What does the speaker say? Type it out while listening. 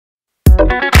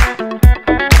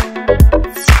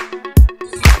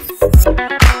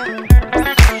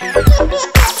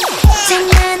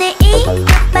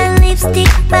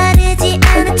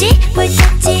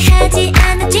하지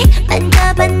않았지.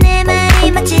 만져봐 내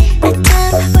말이 맞지. 어쩜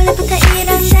원래부터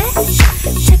이런데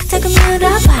자꾸자꾸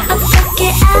물어봐.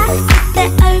 어떻게 내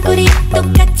얼굴이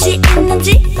똑같이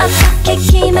있는지, 어떻게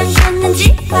키만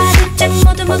컸는지 화들짝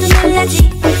모두 놀라지.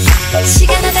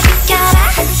 시간마다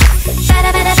비켜라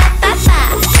빠라바라바빠빠.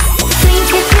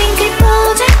 트윙클 트윙클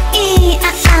보자이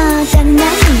다른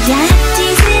남이야.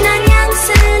 짓은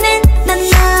언영수는 넌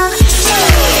너.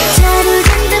 저를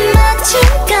잔뜩 맞춘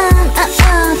건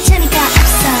재미가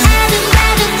없어.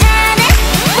 아둥바둥하네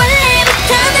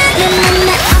원래부터 나는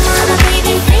I'm on my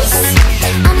baby face,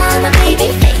 I'm on my baby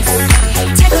face.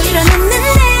 자고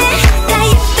일어났는데 다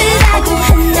예쁘다고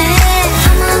했네.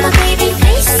 I'm on my baby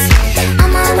face,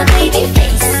 I'm on my baby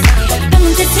face. 방금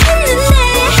짓했는데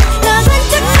너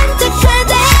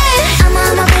반짝반짝하대. I'm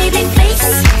on my baby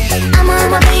face, I'm on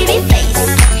my baby face.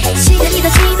 시간이 더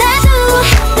지나도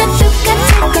넌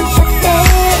똑같을 것 같대.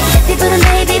 내 피부는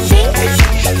baby pink,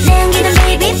 내 향기는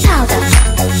baby powder.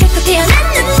 계속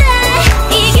태어났는데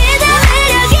이게 다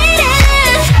매력이래.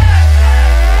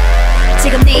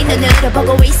 지금 네 눈으로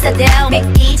보고 있어도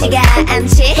믿기지가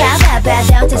않지. 봐봐봐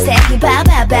더 자세히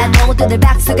봐봐봐. 모두들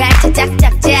박수갈채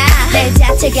짝짝짝. 내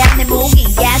자체가 내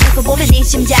무기야. 자꾸 보면 네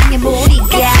심장에 무리가.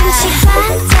 가끔씩